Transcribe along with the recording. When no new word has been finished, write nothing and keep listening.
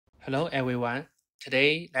Hello everyone.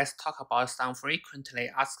 Today let's talk about some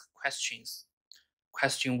frequently asked questions.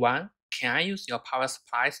 Question 1. Can I use your power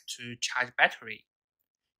supplies to charge battery?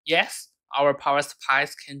 Yes, our power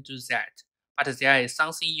supplies can do that, but there is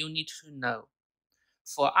something you need to know.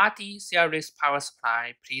 For RD series power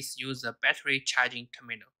supply, please use the battery charging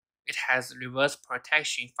terminal. It has reverse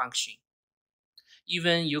protection function.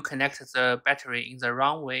 Even you connect the battery in the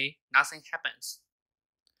wrong way, nothing happens.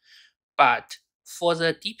 But for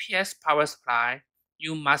the DPS power supply,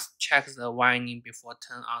 you must check the winding before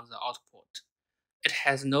turn on the output. It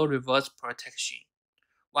has no reverse protection.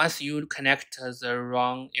 Once you connect the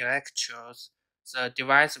wrong electrodes, the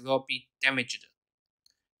device will be damaged.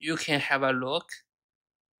 You can have a look.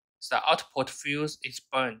 The output fuse is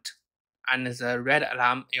burnt, and the red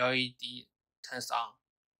alarm LED turns on.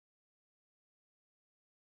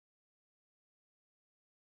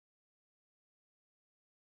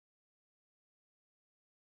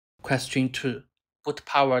 Question 2. Boot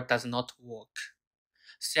power does not work.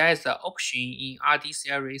 There is an option in RD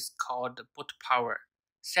series called boot power.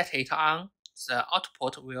 Set it on, the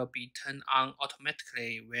output will be turned on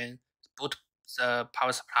automatically when boot the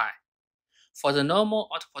power supply. For the normal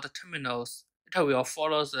output terminals, it will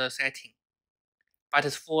follow the setting.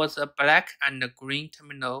 But for the black and green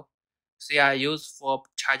terminal, they are used for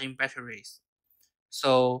charging batteries.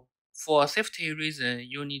 So for safety reason,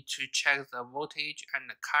 you need to check the voltage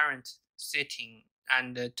and current setting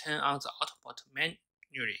and turn on the output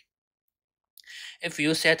manually. If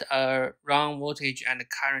you set a wrong voltage and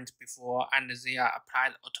current before and they are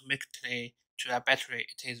applied automatically to a battery,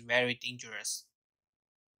 it is very dangerous.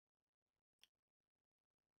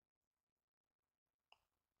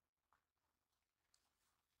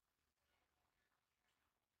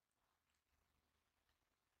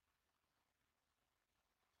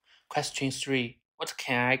 Question 3. What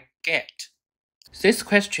can I get? This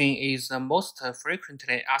question is the most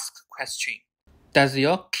frequently asked question. Does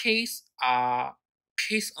your case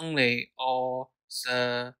case only or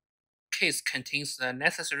the case contains the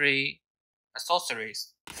necessary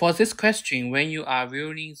accessories? For this question, when you are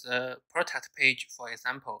viewing the product page, for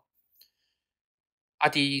example,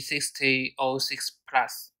 RD6006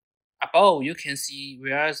 Plus. Above, you can see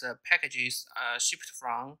where the packages are shipped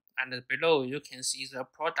from, and below, you can see the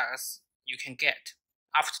products you can get.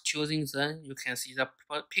 After choosing them, you can see the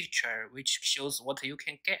picture which shows what you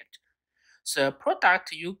can get. The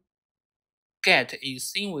product you get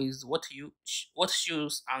is same with what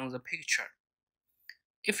shows on the picture.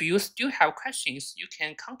 If you still have questions, you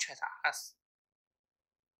can contact us.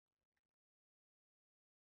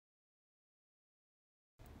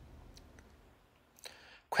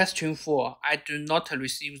 Question 4. I do not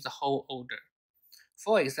receive the whole order.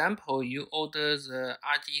 For example, you order the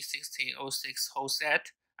RD6006 whole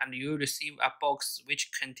set and you receive a box which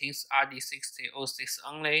contains RD6006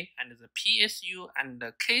 only and the PSU and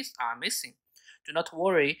the case are missing. Do not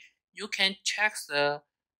worry, you can check the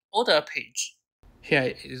order page.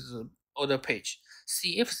 Here is the order page.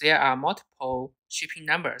 See if there are multiple shipping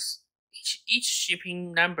numbers. Each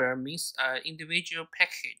shipping number means an individual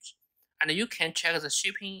package, and you can check the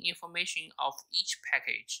shipping information of each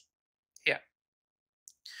package here.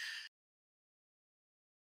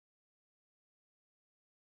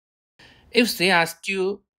 If there are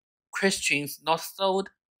still questions not solved,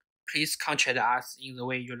 please contact us in the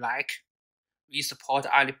way you like. We support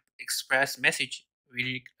AliExpress message.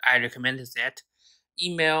 I recommend that.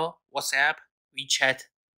 Email, WhatsApp, WeChat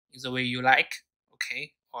in the way you like.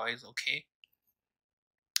 Okay, or is okay.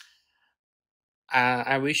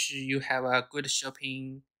 I wish you have a good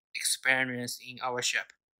shopping experience in our shop.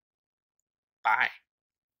 Bye.